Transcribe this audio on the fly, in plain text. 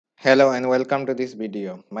Hello and welcome to this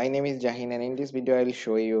video. My name is Jahin and in this video I will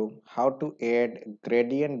show you how to add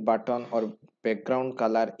gradient button or background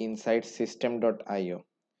color inside system.io.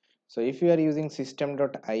 So if you are using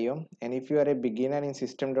system.io and if you are a beginner in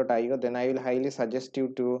system.io, then I will highly suggest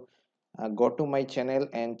you to go to my channel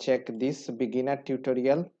and check this beginner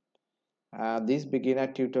tutorial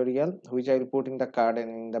which I will put in the card and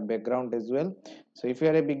in the background as well. So if you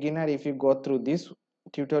are a beginner, if you go through this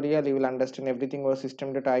tutorial, you will understand everything about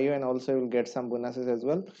system.io and also you will get some bonuses as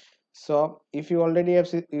well. So if you already have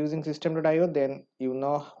using system.io, then you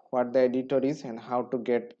know what the editor is and how to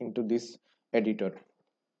get into this editor.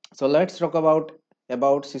 So let's talk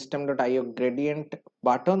about system.io gradient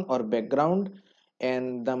button or background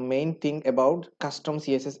and the main thing about custom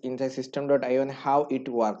css inside system.io and how it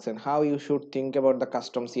works and how you should think about the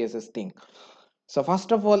custom css thing. So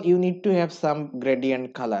first of all, you need to have some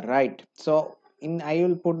gradient color, right? So I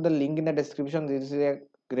will put the link in the description. This is a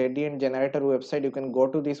gradient generator website. You can go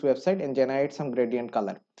to this website and generate some gradient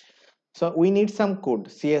color. So we need some code,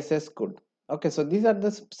 css code. Okay, so these are the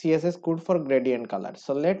css code for gradient color.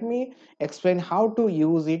 So let me explain how to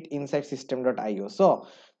use it inside system.io. So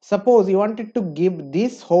suppose you wanted to give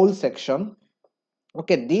this whole section,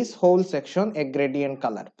 okay, this whole section a gradient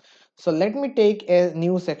color. So let me take a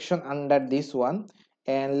new section under this one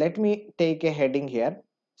and let me take a heading here.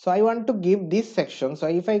 So I want to give this section. So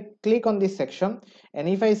if I click on this section and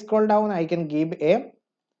if I scroll down, I can give a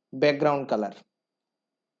background color,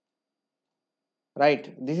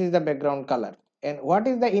 right? This is the background color. And what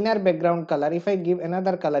is the inner background color? If I give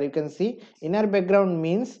another color, you can see inner background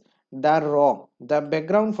means the row, the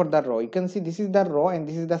background for the row. You can see this is the row and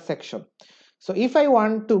this is the section. So if I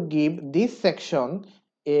want to give this section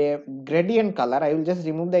a gradient color, I will just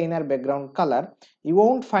remove the inner background color. You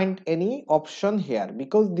won't find any option here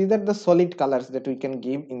because these are the solid colors that we can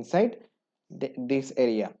give inside this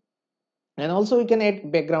area. And also we can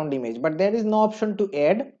add background image, but there is no option to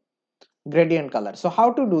add gradient color. So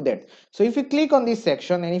how to do that? So if you click on this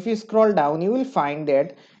section and if you scroll down, you will find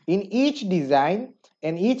that in each design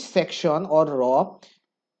and each section or row,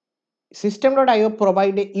 system.io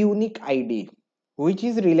provide a unique id which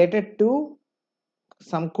is related to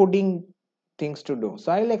some coding things to do.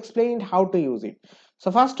 So I will explain how to use it. So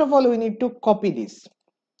first of all, we need to copy this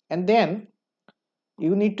and then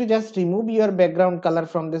you need to just remove your background color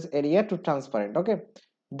from this area to transparent. Okay,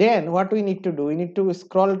 then what we need to do, we need to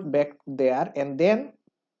scroll back there and then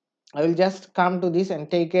I will just come to this and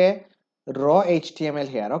take a raw HTML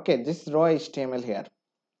here. Okay, this raw HTML here.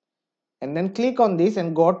 And then click on this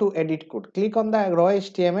and go to edit code. Click on the raw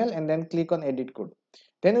HTML and then click on edit code.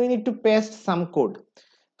 Then we need to paste some code.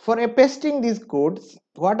 For pasting these codes,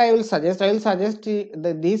 what I will suggest this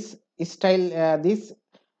style, this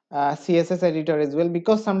CSS editor as well,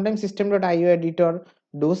 because sometimes system.io editor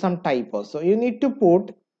do some typos. So you need to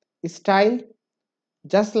put style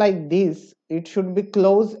just like this. It should be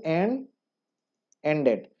close and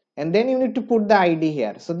ended, and then you need to put the id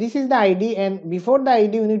here. So this is the id and before the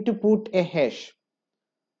id you need to put a hash.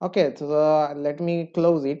 Okay, so let me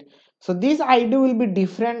close it. So this id will be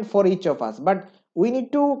different for each of us, but we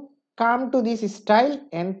need to come to this style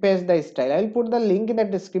and paste the style. I will put the link in the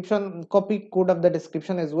description, copy code of the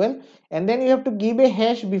description as well, and then you have to give a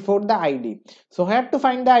hash before the id. So how to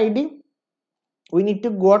find the id? We need to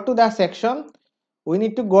go to the section,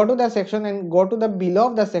 and go to the below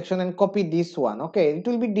of the section and copy this one. Okay, it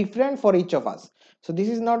will be different for each of us. So this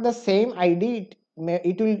is not the same id,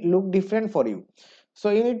 it will look different for you. So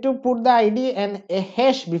you need to put the id and a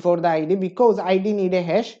hash before the id because id need a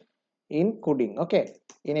hash in coding, okay,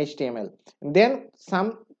 in html. Then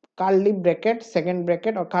some curly bracket, second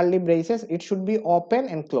bracket or curly braces, it should be open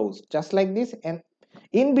and closed just like this, and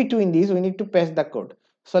in between these we need to paste the code.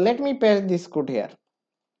 So let me paste this code here.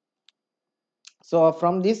 So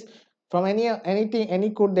from any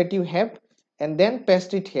code that you have, and then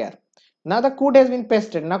paste it here. Now the code has been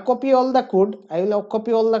pasted. Now copy all the code. I will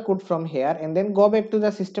copy all the code from here and then go back to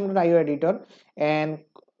the system.io editor and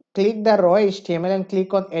click the raw html and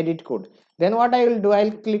click on edit code. Then what I will do,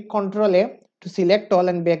 I'll click Ctrl A to select all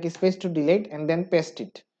and backspace to delete and then paste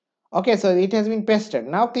it. Okay, so it has been pasted.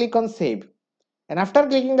 Now click on save, and after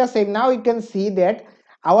clicking the save, now you can see that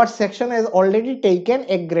our section has already taken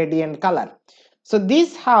a gradient color. So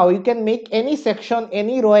this how you can make any section,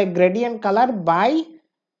 any row a gradient color by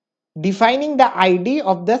defining the id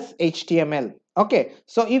of this html. Okay,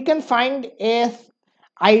 so you can find a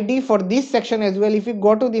id for this section as well. If you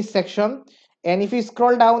go to this section and if you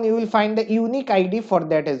scroll down, you will find the unique id for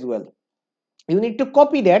that as well. You need to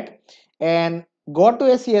copy that and go to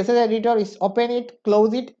a css editor, is open it,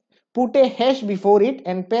 close it, put a hash before it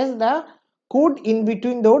and paste the code in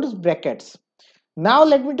between those brackets. Now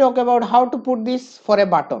let me talk about how to put this for a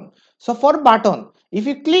button. So for button, if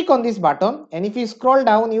you click on this button and if you scroll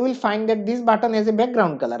down, you will find that this button has a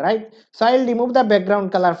background color, right? So I will remove the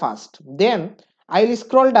background color first. Then I will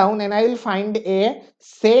scroll down and I will find a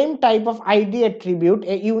same type of ID attribute,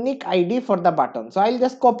 a unique ID for the button. So I will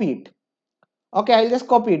just copy it. Okay, I'll just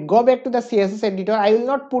copy it. Go back to the CSS editor. I will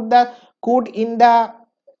not put the code in the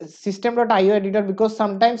system.io editor because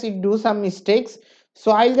sometimes it do some mistakes.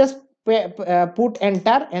 So I'll just put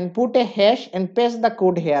enter and put a hash and paste the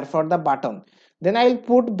code here for the button. Then I'll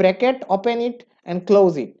put bracket, open it and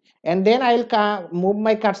close it. And then I'll move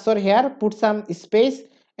my cursor here, put some space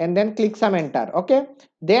and then click some enter. Okay.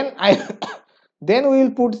 Then I then we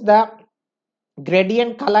will put the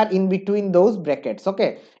gradient color in between those brackets.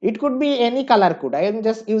 Okay, it could be any color code. I am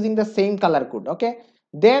just using the same color code. Okay,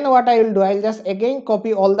 then what I will do, I'll just again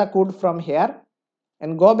copy all the code from here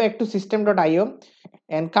and go back to system.io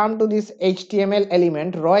and come to this html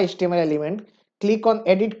element, raw html element, click on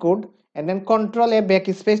edit code and then control a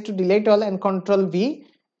backspace to delete all and control v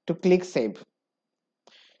to click save.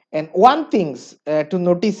 And one things to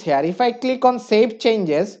notice here, if I click on save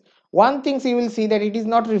changes, one things you will see that it is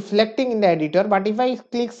not reflecting in the editor, but if I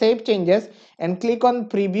click save changes and click on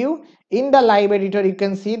preview in the live editor, you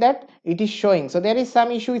can see that it is showing. So there is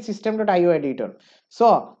some issue with system.io editor.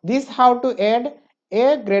 So this how to add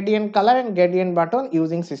a gradient color and gradient button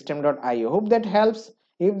using system.io. Hope that helps.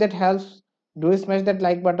 If that helps, do smash that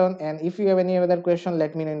like button, and if you have any other question,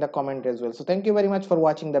 let me know in the comment as well. So thank you very much for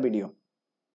watching the video.